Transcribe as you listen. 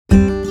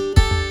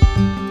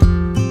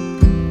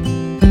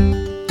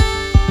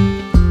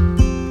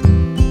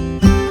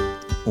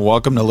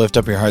Welcome to Lift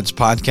Up Your Hearts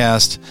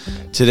podcast.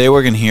 Today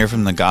we're going to hear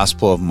from the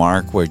Gospel of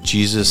Mark, where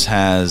Jesus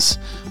has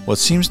what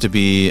seems to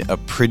be a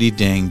pretty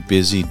dang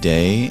busy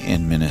day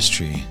in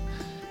ministry.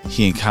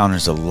 He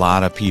encounters a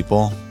lot of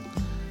people,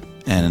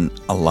 and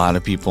a lot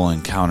of people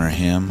encounter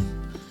him.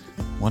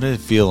 What did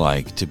it feel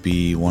like to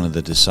be one of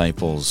the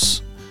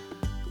disciples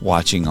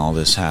watching all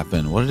this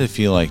happen? What did it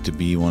feel like to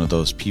be one of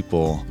those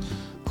people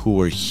who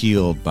were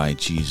healed by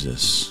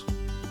Jesus?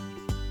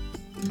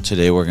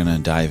 Today we're going to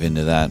dive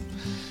into that.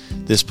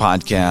 This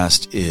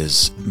podcast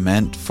is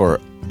meant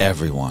for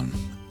everyone,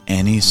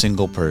 any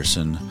single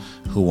person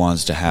who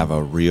wants to have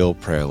a real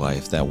prayer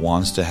life, that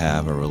wants to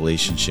have a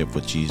relationship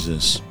with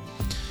Jesus.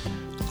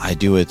 I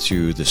do it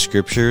through the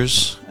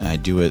scriptures. I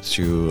do it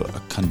through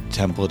a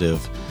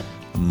contemplative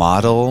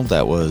model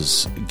that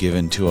was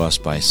given to us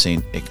by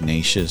St.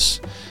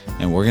 Ignatius,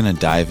 and we're going to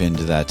dive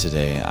into that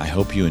today. I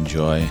hope you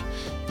enjoy.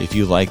 If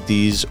you like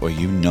these, or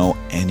you know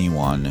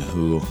anyone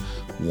who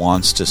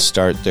wants to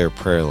start their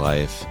prayer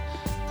life,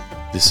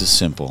 this is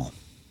simple.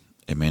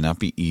 It may not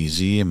be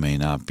easy. It may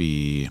not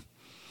be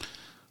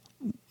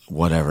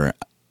whatever.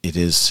 It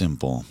is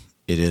simple.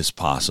 It is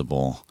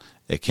possible.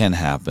 It can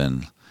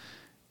happen.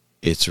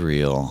 It's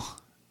real.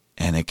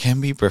 And it can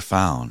be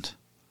profound.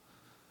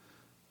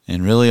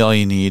 And really all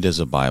you need is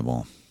a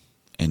Bible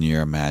and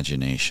your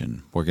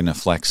imagination. We're going to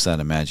flex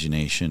that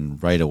imagination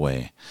right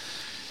away.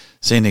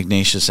 St.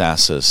 Ignatius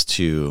asks us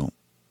to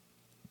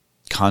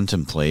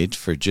contemplate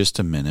for just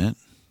a minute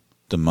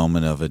the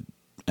moment of an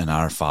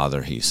Our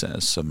Father, he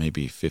says, so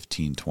maybe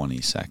 15,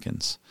 20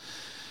 seconds.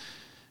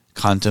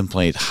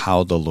 Contemplate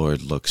how the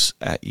Lord looks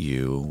at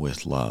you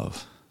with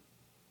love.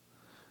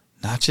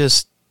 Not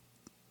just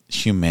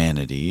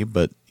humanity,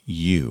 but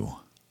you.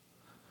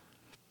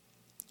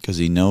 Because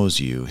he knows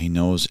you. He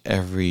knows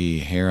every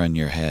hair on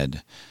your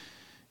head.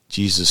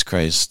 Jesus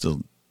Christ,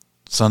 the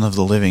Son of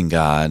the living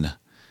God,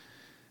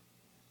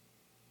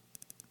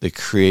 the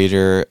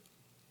creator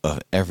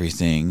of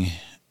everything,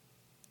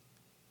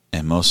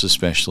 and most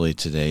especially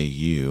today,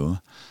 you,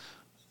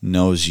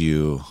 knows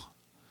you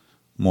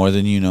more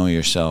than you know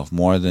yourself,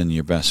 more than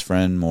your best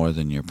friend, more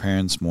than your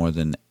parents, more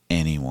than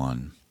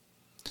anyone.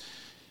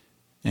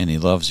 And he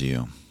loves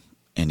you,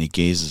 and he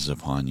gazes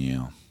upon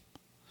you.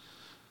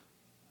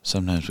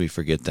 Sometimes we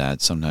forget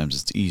that.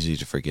 Sometimes it's easy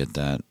to forget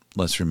that.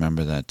 Let's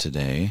remember that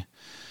today,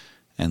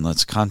 and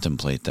let's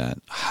contemplate that.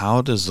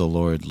 How does the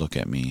Lord look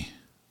at me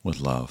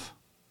with love?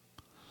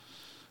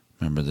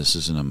 Remember, this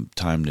isn't a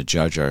time to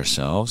judge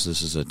ourselves.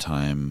 This is a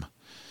time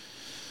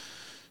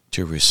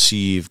to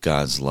receive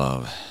God's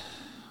love.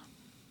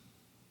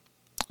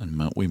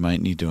 And we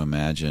might need to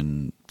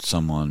imagine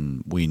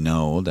someone we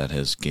know that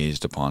has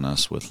gazed upon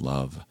us with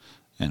love,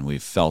 and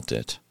we've felt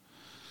it.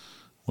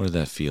 What did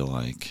that feel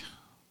like?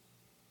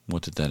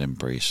 What did that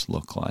embrace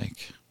look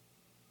like?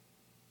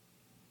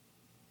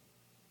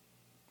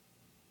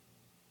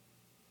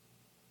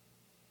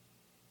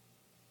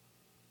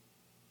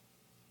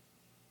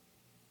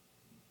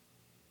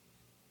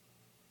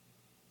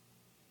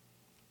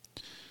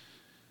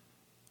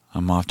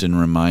 I'm often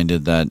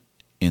reminded that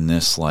in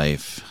this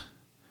life,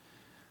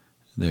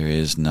 there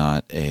is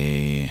not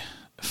a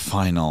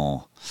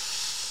final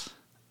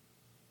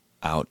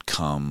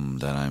outcome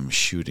that I'm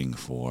shooting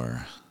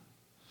for.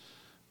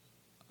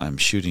 I'm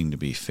shooting to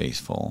be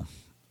faithful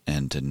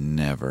and to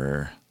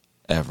never,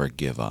 ever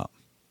give up.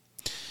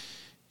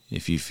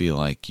 If you feel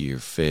like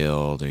you've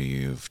failed, or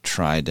you've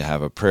tried to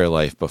have a prayer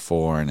life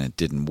before and it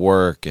didn't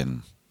work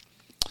and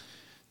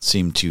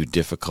seemed too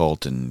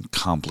difficult and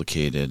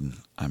complicated,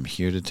 I'm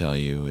here to tell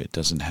you it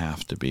doesn't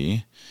have to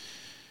be,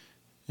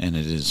 and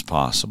it is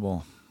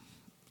possible.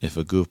 If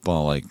a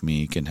goofball like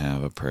me can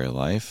have a prayer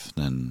life,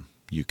 then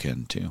you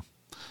can too.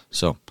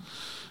 So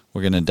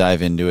we're going to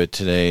dive into it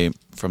today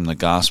from the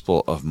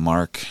Gospel of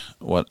Mark.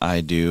 What I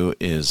do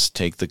is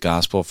take the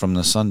Gospel from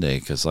the Sunday,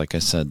 because like I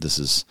said, this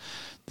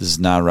is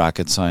not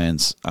rocket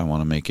science. I want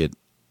to make it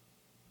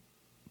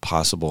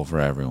possible for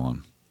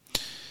everyone,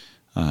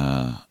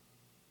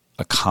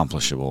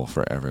 accomplishable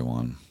for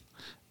everyone.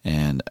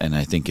 And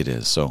I think it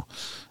is. So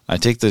I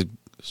take the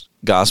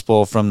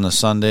gospel from the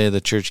Sunday.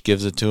 The church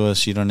gives it to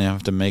us. You don't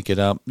have to make it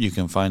up. You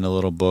can find a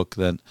little book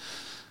that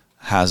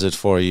has it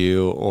for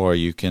you, or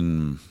you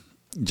can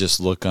just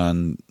look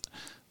on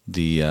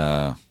the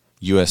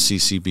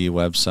USCCB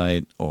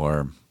website,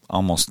 or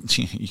almost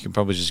you can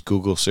probably just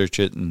Google search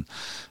it and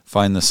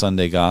find the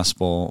Sunday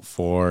gospel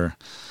for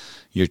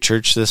your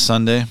church this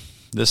Sunday.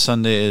 This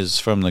Sunday is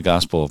from the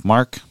Gospel of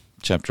Mark,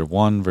 chapter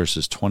 1,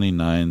 verses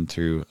 29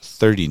 through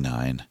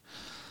 39.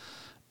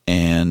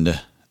 And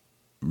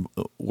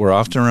we're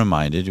often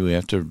reminded, we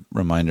have to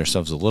remind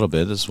ourselves a little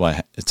bit. This is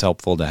why it's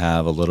helpful to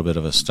have a little bit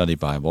of a study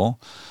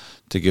Bible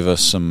to give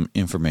us some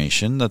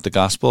information, that the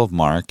Gospel of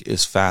Mark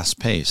is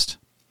fast-paced.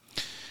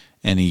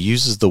 And he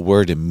uses the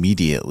word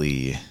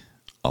immediately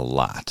a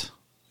lot,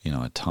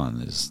 a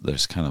ton.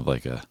 There's kind of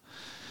like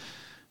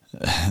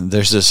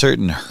there's a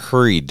certain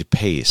hurried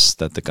pace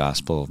that the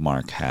Gospel of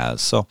Mark has.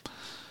 So,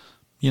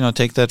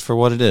 take that for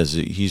what it is.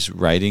 He's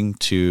writing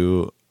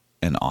to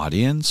an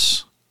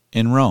audience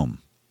in Rome.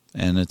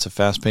 and it's a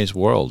fast-paced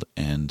world,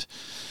 and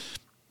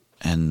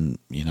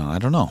I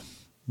don't know,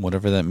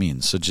 whatever that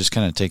means. So just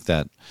kind of take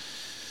that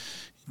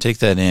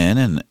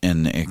in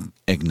and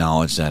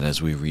acknowledge that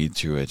as we read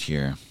through it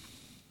here.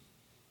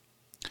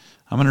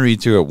 I'm going to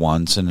read through it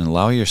once and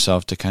allow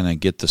yourself to kind of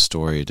get the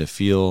story, to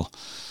feel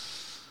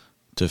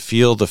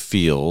the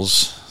feels,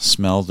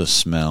 smell the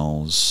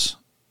smells,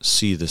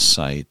 see the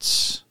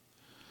sights.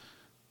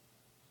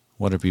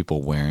 What are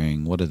people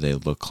wearing? What do they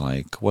look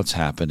like? What's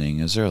happening?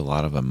 Is there a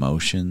lot of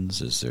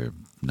emotions? Is there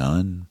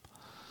none?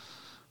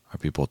 Are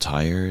people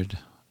tired?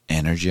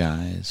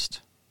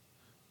 Energized?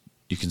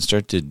 You can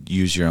start to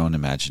use your own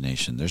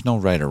imagination. There's no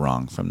right or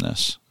wrong from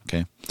this,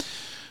 okay?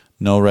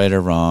 No right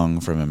or wrong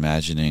from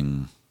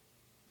imagining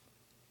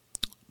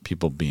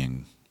people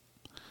being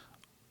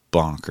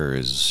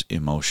bonkers,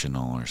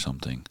 emotional or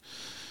something.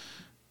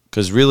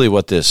 Because really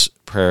what this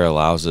prayer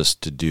allows us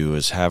to do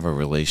is have a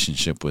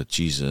relationship with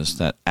Jesus,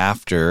 that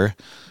after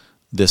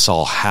this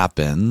all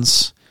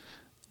happens,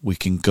 we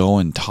can go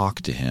and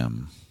talk to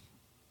him.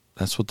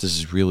 That's what this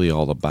is really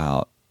all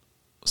about.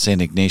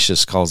 St.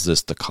 Ignatius calls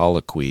this the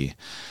colloquy,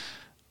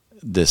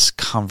 this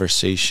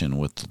conversation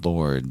with the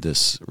Lord,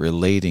 this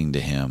relating to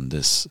him,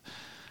 this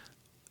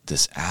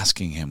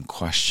asking him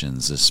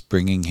questions, this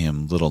bringing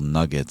him little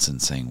nuggets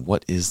and saying,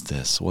 what is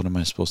this? What am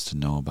I supposed to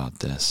know about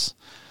this?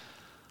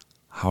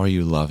 How are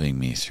you loving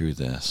me through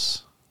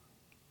this?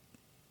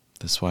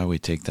 That's why we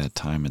take that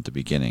time at the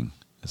beginning.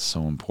 It's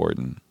so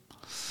important.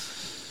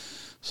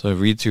 So I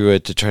read through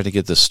it to try to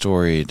get the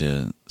story,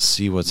 to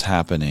see what's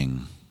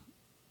happening.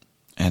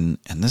 And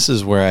this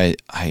is where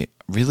I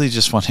really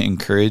just want to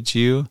encourage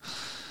you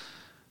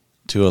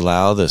to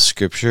allow the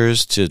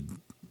scriptures to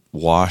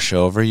wash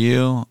over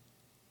you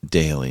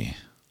daily,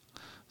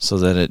 so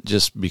that it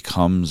just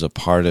becomes a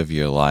part of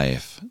your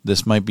life.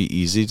 This might be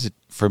easy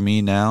for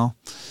me now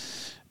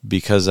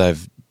because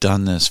I've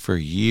done this for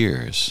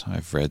years.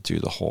 I've read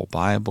through the whole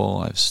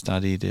Bible. I've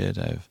studied it.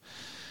 And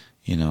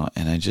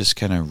I just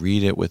kind of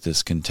read it with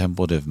this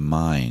contemplative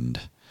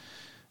mind,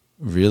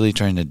 really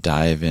trying to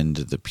dive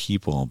into the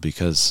people,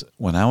 because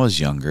when I was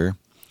younger,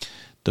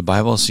 the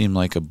Bible seemed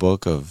like a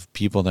book of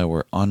people that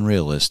were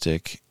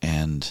unrealistic,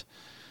 and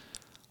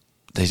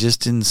they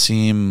just didn't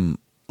seem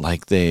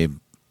like they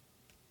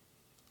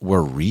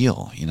were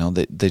real.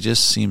 They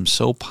just seemed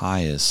so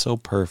pious, so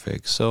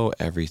perfect, so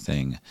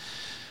everything,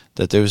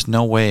 that there was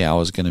no way I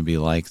was going to be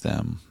like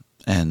them.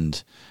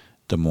 And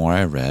the more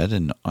I read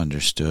and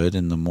understood,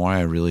 and the more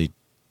I really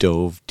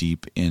dove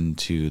deep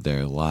into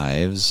their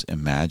lives,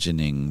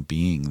 imagining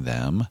being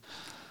them,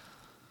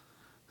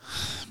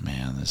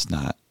 man, it's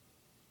not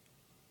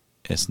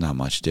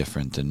much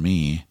different than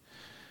me.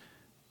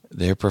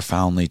 They're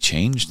profoundly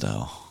changed,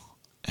 though.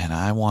 And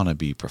I want to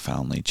be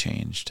profoundly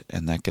changed.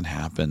 And that can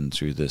happen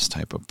through this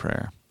type of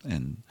prayer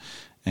and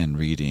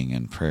reading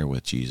and prayer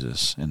with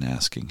Jesus and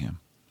asking him.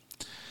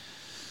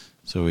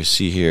 So we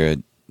see here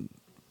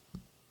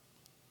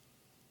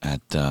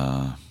at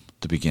the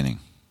beginning,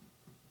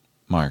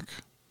 Mark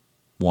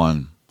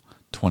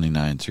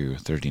 1:29 through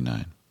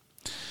 39.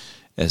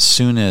 As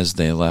soon as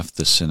they left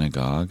the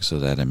synagogue, so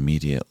that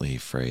immediately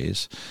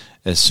phrase,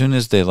 as soon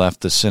as they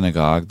left the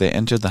synagogue, they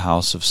entered the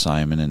house of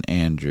Simon and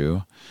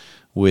Andrew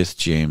with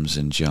James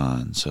and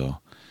John. So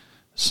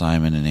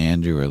Simon and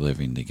Andrew are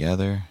living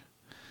together,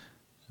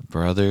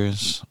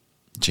 brothers,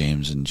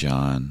 James and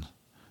John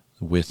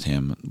with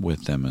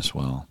them as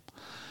well.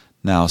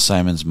 Now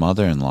Simon's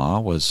mother-in-law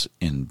was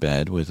in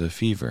bed with a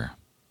fever,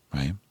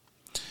 right?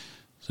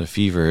 So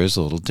fever is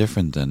a little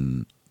different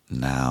than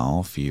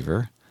now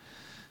fever.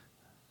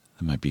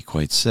 They might be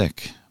quite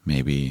sick,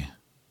 maybe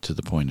to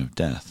the point of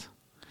death.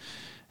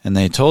 And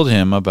they told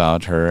him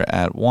about her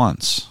at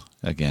once.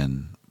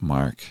 Again,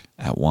 Mark,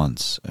 at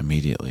once,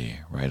 immediately,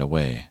 right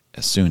away,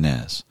 as soon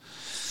as.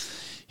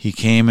 He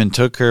came and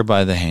took her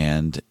by the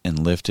hand and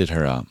lifted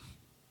her up.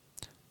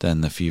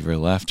 Then the fever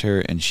left her,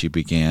 and she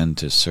began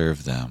to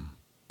serve them.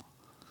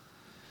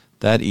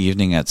 That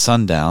evening at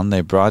sundown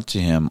they brought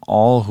to him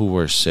all who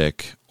were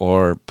sick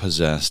or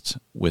possessed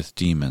with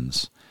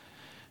demons,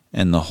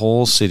 and the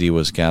whole city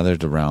was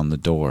gathered around the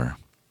door.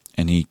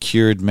 And he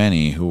cured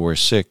many who were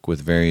sick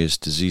with various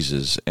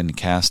diseases, and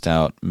cast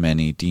out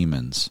many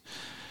demons.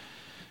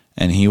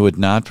 And he would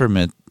not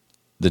permit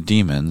the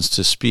demons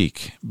to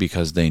speak,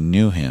 because they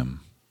knew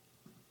him.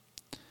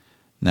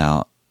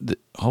 Now,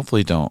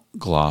 hopefully don't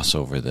gloss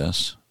over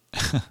this.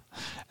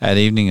 At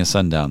evening and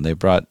sundown, they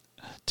brought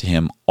to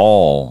him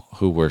all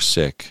who were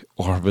sick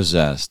or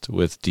possessed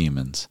with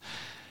demons.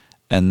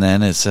 And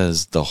then it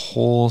says, the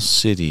whole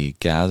city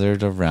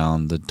gathered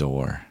around the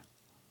door.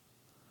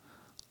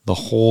 The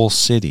whole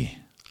city.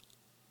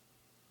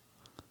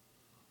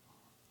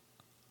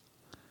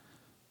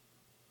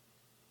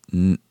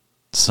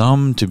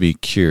 Some to be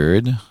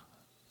cured,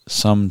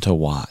 some to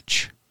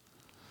watch.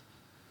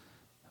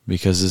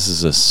 Because this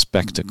is a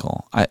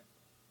spectacle.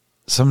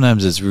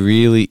 Sometimes it's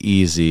really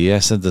easy, I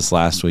said this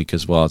last week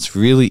as well, it's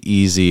really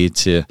easy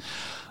to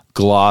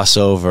gloss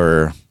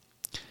over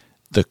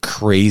the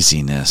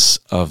craziness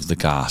of the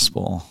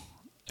gospel.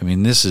 I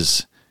mean, this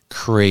is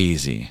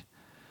crazy.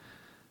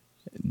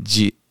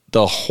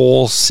 The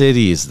whole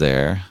city is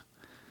there,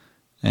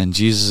 and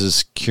Jesus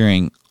is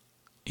curing.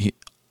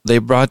 They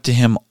brought to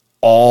him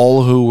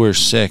all who were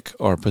sick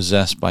or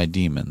possessed by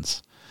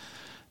demons.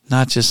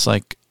 Not just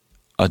like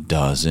a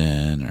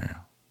dozen or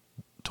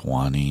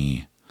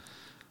 20.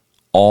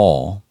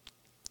 All.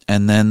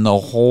 And then the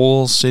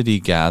whole city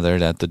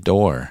gathered at the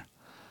door.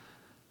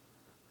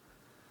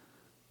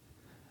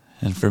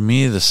 And for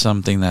me,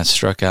 something that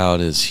struck out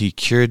is he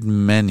cured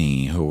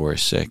many who were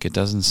sick. It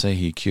doesn't say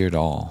he cured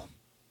all.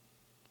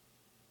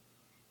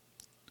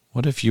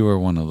 What if you were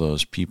one of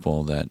those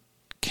people that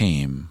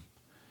came?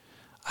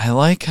 I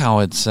like how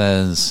it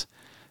says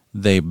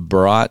they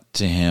brought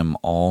to him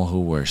all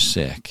who were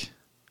sick.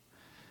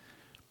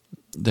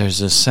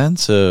 There's a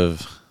sense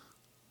of,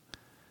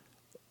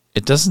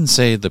 it doesn't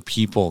say the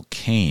people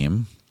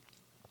came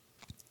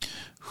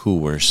who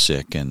were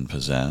sick and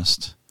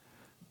possessed.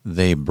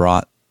 They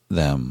brought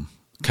them.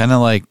 Kind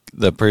of like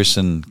the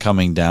person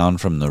coming down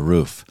from the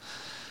roof.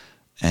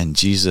 And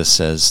Jesus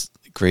says,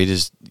 great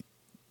is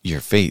your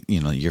faith,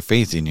 your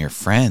faith in your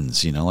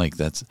friends, like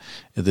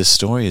this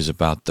story is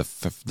about the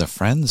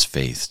friends'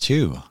 faith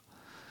too.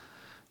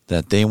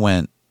 That they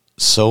went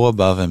so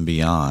above and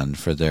beyond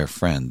for their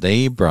friend.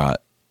 They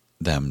brought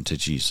them to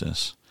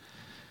Jesus.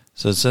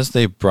 So it says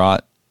they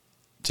brought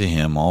to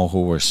him all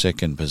who were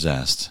sick and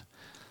possessed.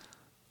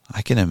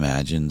 I can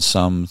imagine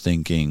some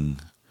thinking,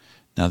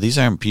 now these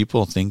aren't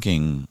people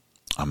thinking,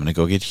 I'm going to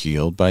go get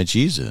healed by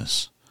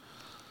Jesus.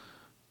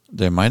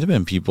 There might have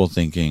been people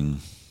thinking,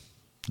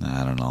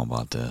 I don't know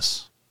about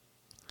this.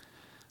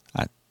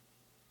 I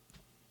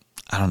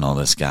don't know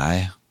this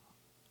guy.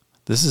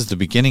 This is the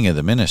beginning of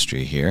the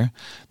ministry here.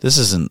 This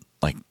isn't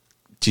like,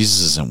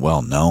 Jesus isn't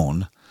well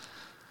known.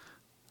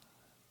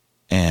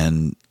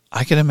 And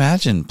I can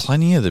imagine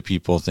plenty of the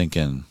people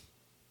thinking,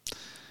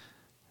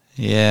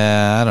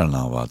 yeah, I don't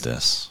know about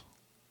this.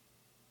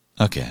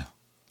 Okay.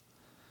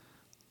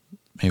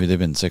 Maybe they've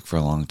been sick for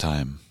a long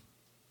time.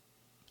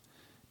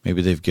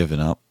 Maybe they've given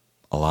up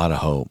a lot of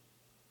hope.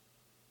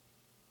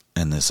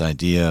 And this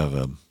idea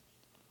of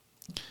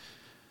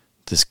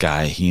this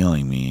guy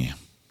healing me,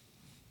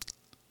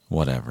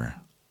 whatever.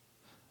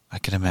 I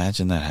can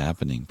imagine that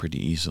happening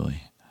pretty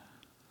easily.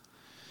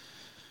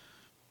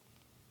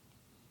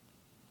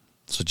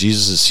 So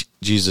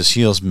Jesus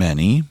heals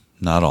many,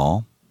 not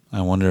all.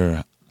 I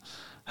wonder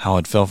how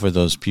it felt for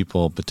those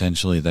people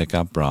potentially that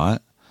got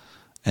brought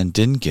and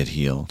didn't get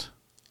healed.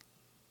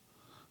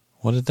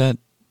 What did that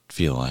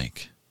feel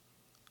like?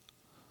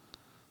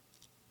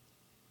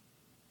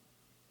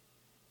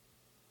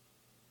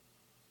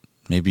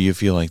 Maybe you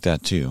feel like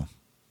that too.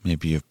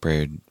 Maybe you've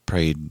prayed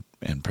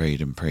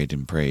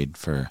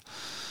for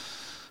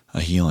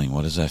a healing.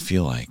 What does that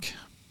feel like?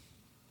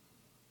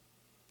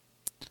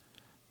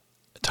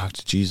 Talk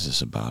to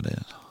Jesus about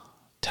it.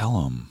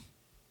 Tell him.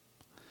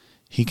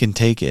 He can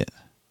take it.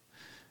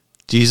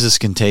 Jesus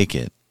can take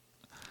it.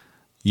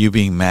 You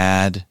being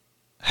mad,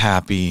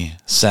 happy,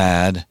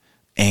 sad,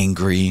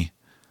 angry,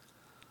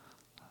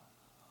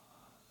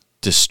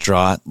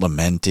 distraught,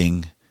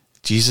 lamenting.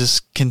 Jesus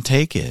can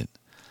take it.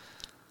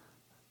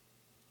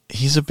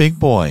 He's a big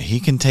boy. He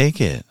can take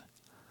it.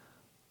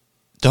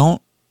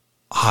 Don't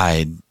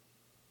hide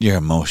your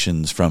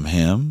emotions from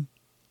him.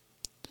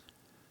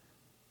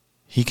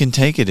 He can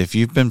take it. If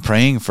you've been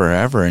praying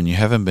forever and you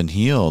haven't been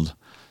healed,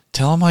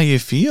 tell him how you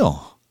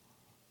feel.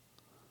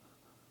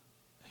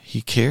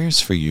 He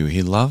cares for you.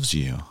 He loves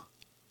you.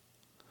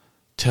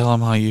 Tell him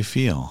how you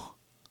feel.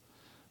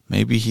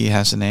 Maybe he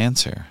has an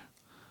answer.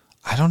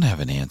 I don't have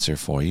an answer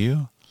for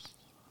you.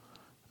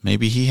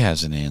 Maybe he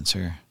has an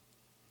answer.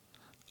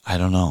 I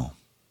don't know.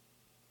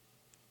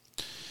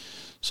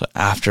 So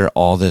after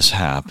all this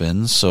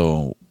happens,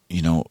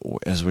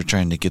 as we're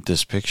trying to get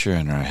this picture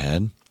in our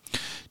head,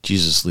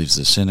 Jesus leaves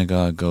the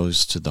synagogue,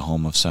 goes to the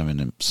home of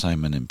Simon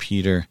and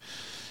Peter,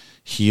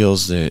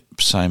 heals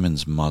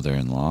Simon's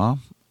mother-in-law,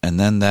 and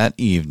then that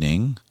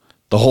evening,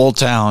 the whole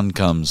town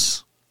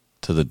comes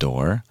to the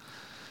door.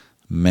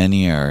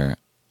 Many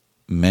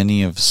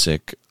of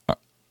sick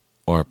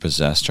or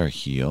possessed are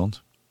healed.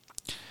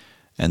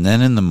 And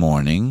then in the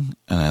morning,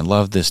 and I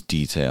love this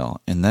detail,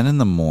 and then in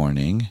the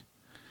morning,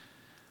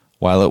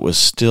 while it was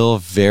still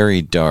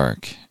very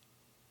dark,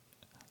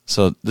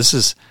 so this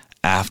is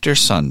after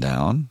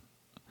sundown,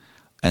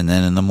 and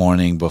then in the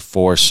morning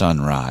before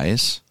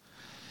sunrise,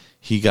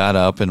 he got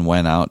up and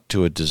went out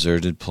to a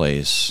deserted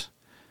place,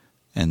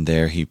 and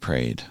there he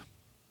prayed.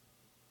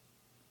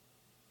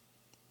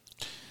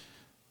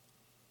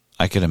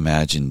 I could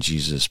imagine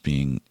Jesus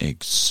being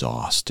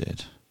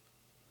exhausted.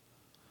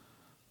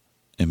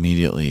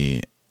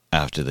 Immediately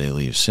after they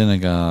leave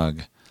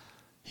synagogue,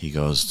 he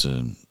goes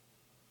to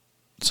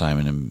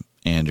Simon and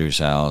Andrew's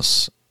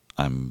house.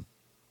 I'm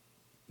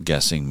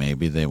guessing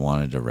maybe they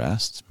wanted to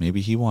rest. Maybe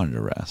he wanted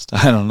to rest.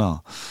 I don't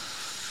know.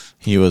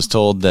 He was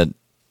told that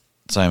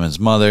Simon's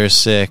mother is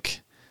sick,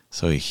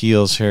 so he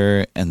heals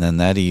her. And then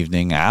that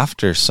evening,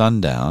 after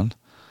sundown,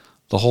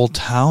 the whole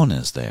town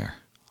is there.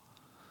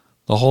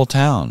 The whole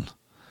town.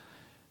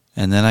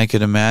 And then I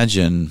could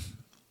imagine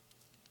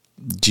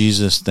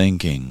Jesus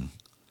thinking,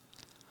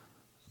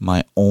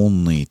 my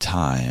only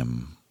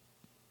time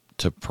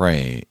to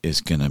pray is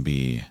going to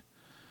be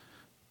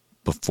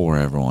before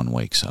everyone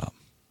wakes up.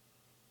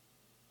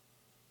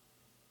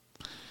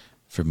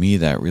 For me,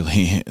 that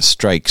really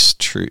strikes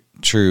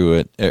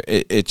true.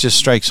 It just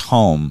strikes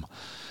home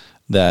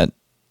that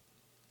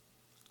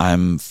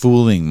I'm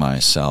fooling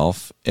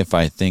myself if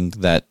I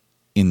think that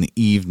in the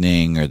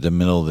evening or the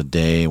middle of the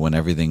day when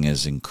everything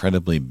is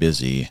incredibly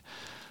busy,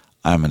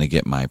 I'm going to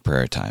get my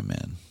prayer time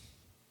in.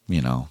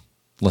 You know,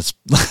 let's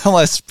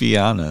be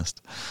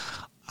honest.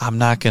 I'm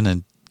not going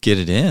to get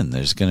it in.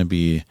 There's going to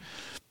be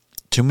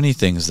too many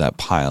things that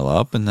pile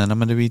up, and then I'm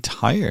going to be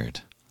tired.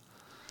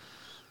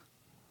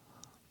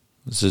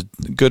 It's a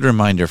good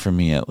reminder for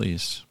me, at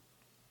least.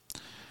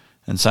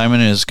 And Simon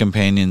and his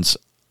companions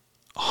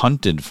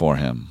hunted for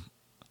him.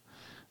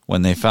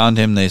 When they found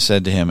him, they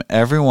said to him,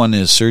 "Everyone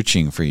is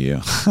searching for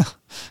you."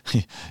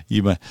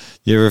 You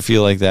ever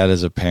feel like that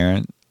as a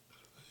parent?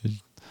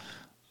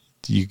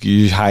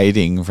 You're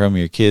hiding from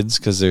your kids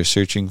because they're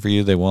searching for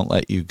you. They won't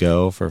let you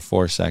go for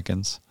 4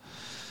 seconds.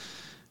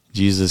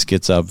 Jesus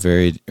gets up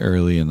very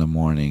early in the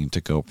morning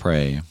to go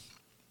pray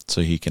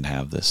so he can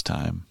have this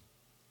time.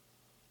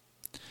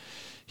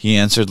 He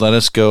answered, "Let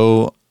us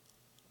go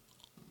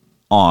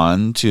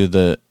on to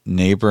the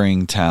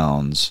neighboring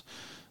towns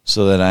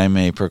so that I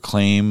may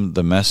proclaim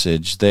the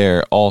message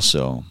there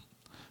also,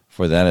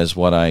 for that is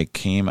what I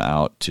came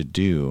out to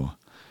do."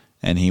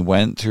 And he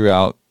went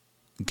throughout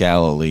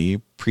Galilee,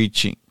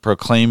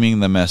 proclaiming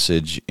the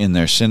message in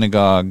their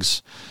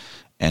synagogues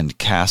and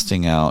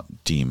casting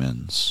out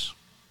demons.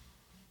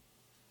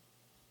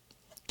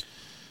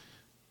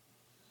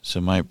 So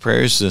my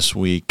prayers this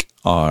week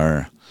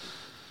are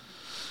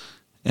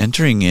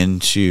entering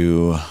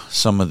into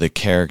some of the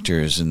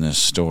characters in this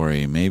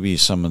story, maybe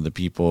some of the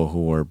people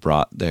who were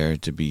brought there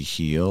to be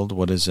healed.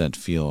 What does that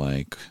feel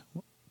like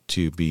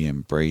to be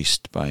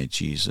embraced by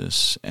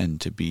Jesus and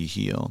to be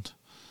healed?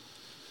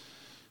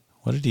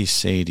 What did he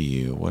say to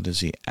you? What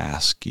does he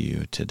ask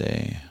you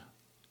today?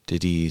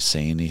 Did he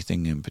say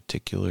anything in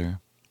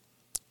particular?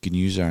 You can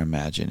use our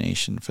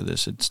imagination for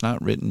this. It's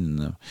not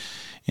written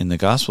in the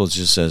gospel. It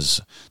just says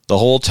the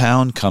whole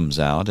town comes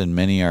out and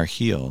many are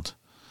healed.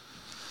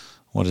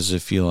 What does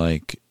it feel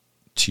like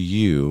to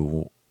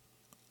you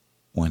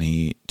when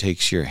he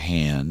takes your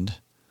hand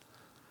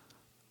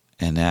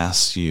and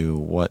asks you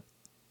what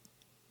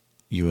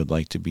you would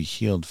like to be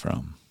healed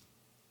from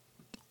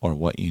or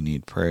what you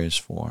need prayers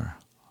for?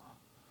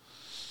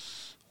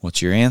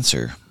 What's your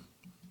answer?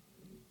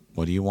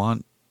 What do you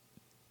want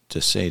to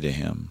say to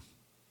him?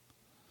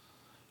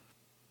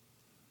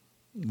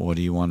 What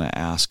do you want to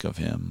ask of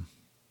him?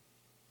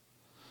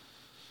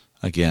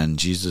 Again,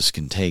 Jesus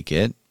can take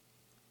it.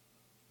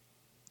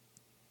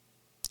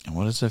 And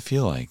what does it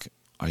feel like?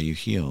 Are you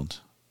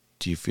healed?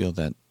 Do you feel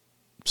that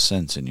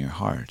sense in your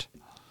heart?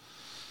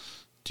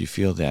 Do you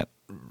feel that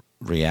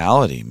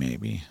reality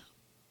maybe?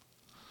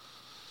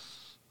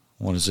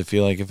 What does it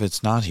feel like if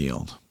it's not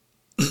healed?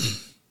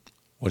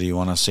 What do you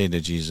want to say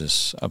to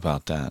Jesus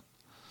about that?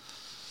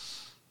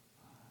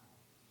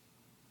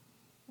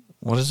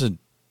 What is it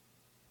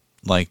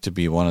like to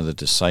be one of the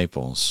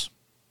disciples?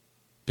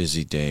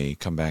 Busy day,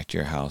 come back to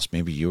your house.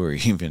 Maybe you were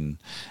even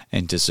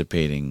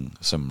anticipating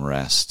some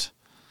rest.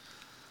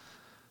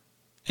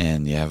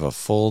 And you have a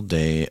full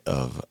day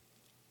of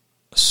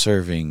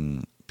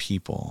serving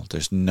people.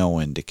 There's no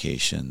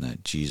indication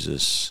that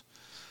Jesus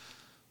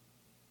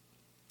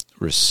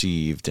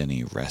received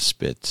any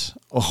respite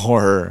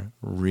or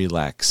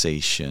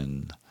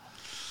relaxation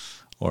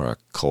or a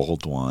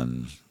cold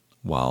one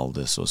while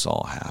this was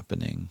all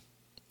happening.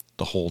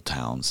 The whole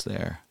town's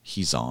there.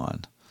 He's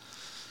on.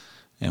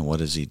 And what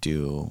does he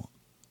do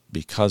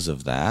because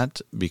of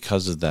that?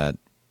 Because of that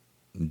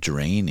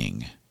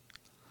draining.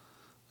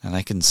 And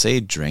I can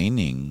say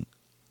draining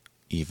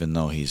even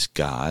though he's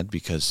God,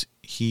 because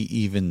he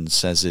even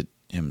says it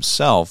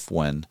himself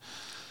when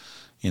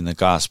in the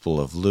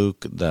Gospel of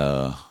Luke,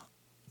 the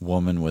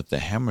woman with the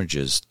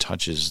hemorrhages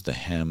touches the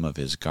hem of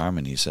his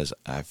garment. He says,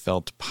 "I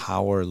felt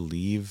power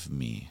leave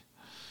me."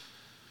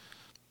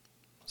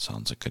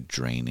 Sounds like a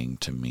draining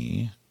to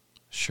me.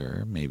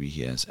 Sure, maybe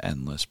he has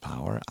endless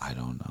power. I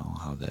don't know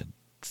how that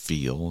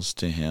feels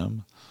to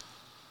him.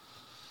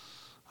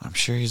 I'm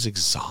sure he's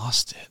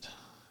exhausted.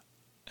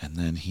 And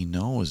then he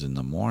knows in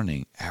the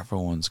morning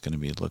everyone's going to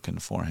be looking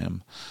for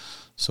him.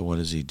 So what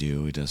does he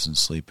do? He doesn't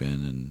sleep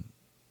in and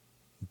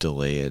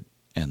delay it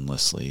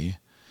endlessly.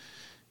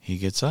 He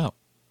gets up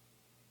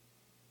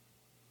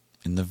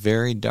in the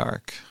very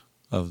dark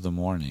of the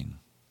morning.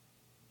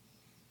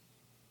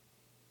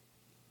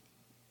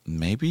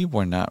 Maybe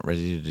we're not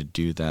ready to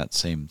do that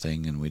same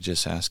thing and we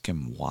just ask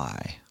him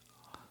why.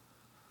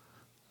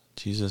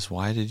 Jesus,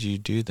 why did you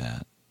do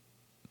that?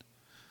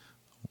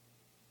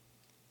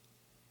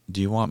 Do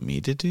you want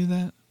me to do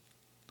that?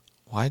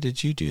 Why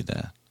did you do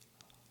that?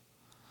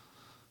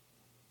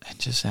 And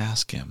just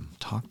ask him.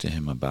 Talk to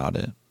him about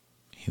it.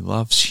 He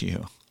loves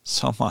you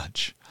so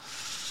much.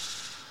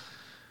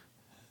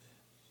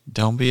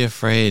 Don't be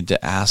afraid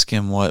to ask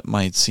him what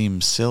might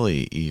seem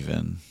silly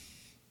even.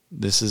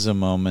 This is a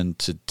moment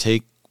to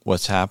take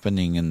what's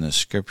happening in the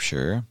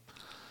scripture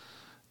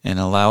and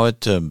allow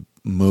it to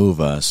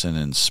move us and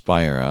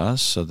inspire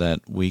us so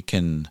that we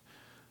can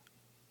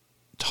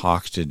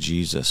talk to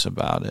Jesus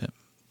about it.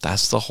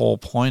 That's the whole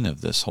point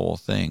of this whole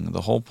thing.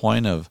 The whole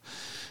point of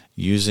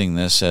using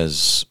this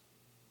as,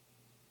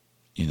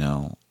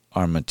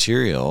 our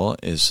material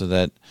is so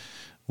that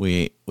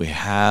we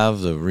have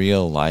the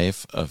real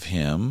life of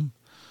him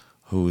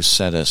who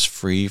set us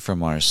free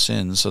from our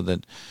sins so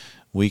that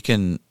we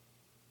can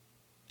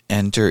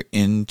enter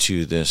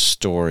into this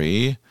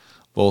story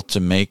both to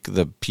make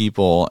the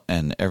people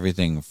and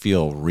everything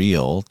feel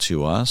real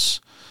to us,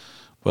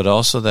 but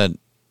also that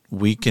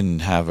we can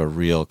have a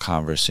real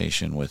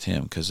conversation with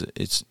him, because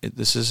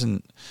this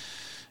isn't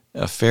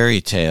a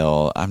fairy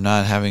tale. I'm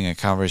not having a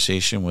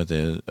conversation with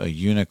a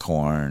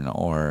unicorn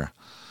or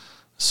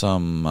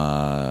some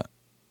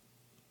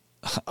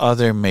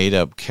other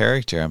made-up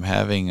character. I'm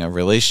having a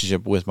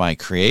relationship with my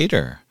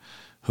Creator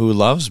who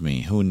loves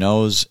me, who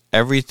knows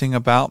everything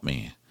about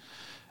me,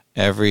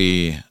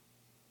 every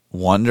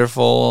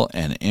wonderful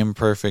and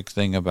imperfect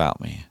thing about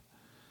me.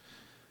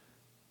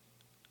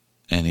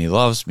 And he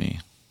loves me.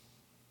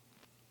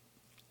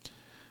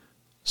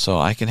 So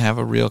I can have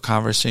a real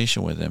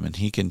conversation with him and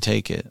he can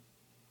take it.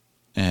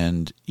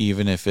 And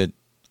even if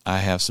I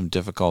have some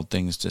difficult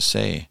things to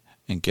say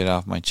and get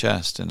off my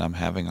chest and I'm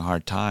having a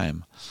hard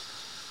time,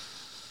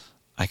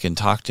 I can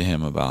talk to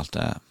him about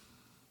that.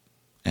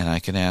 And I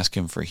can ask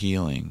him for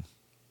healing.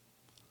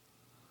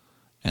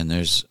 And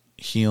there's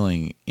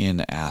healing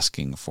in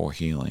asking for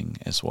healing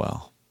as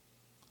well.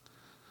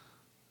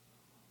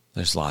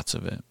 There's lots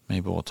of it.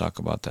 Maybe we'll talk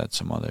about that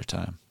some other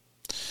time.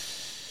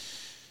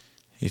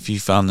 If you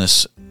found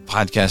this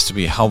podcast to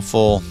be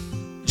helpful,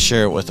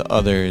 share it with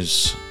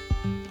others.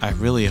 I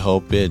really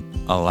hope it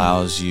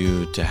allows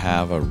you to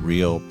have a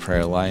real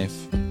prayer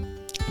life.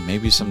 And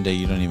maybe someday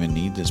you don't even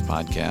need this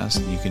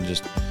podcast. You can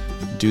just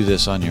do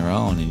this on your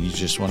own and you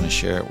just want to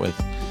share it with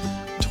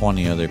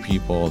 20 other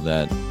people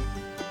that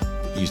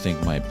you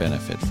think might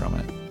benefit from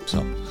it.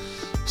 So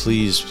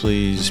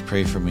please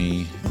pray for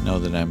me. Know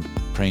that I'm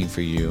praying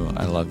for you.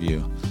 I love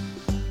you.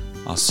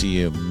 I'll see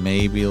you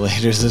maybe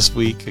later this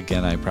week.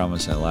 Again, I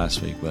promised that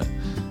last week, but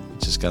it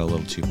just got a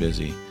little too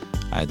busy.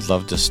 I'd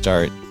love to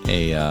start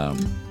a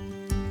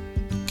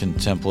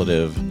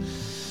contemplative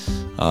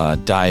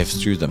dive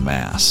through the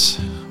Mass.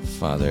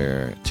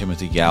 Father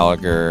Timothy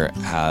Gallagher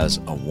has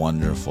a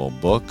wonderful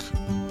book,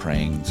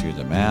 Praying Through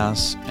the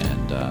Mass,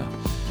 and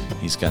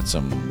he's got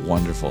some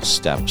wonderful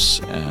steps,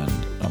 and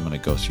I'm going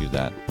to go through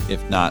that.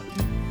 If not,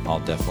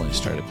 I'll definitely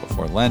start it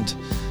before Lent.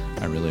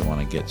 I really want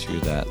to get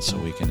through that so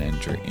we can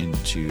enter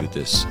into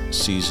this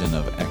season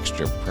of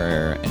extra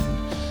prayer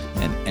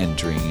and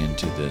entering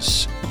into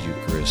this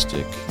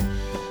Eucharistic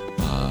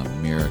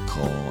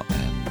miracle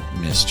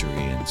and mystery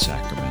and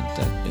sacrament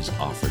that is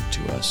offered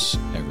to us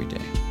every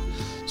day.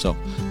 So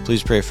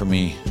please pray for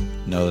me.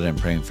 Know that I'm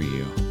praying for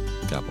you.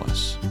 God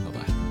bless.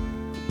 Bye-bye.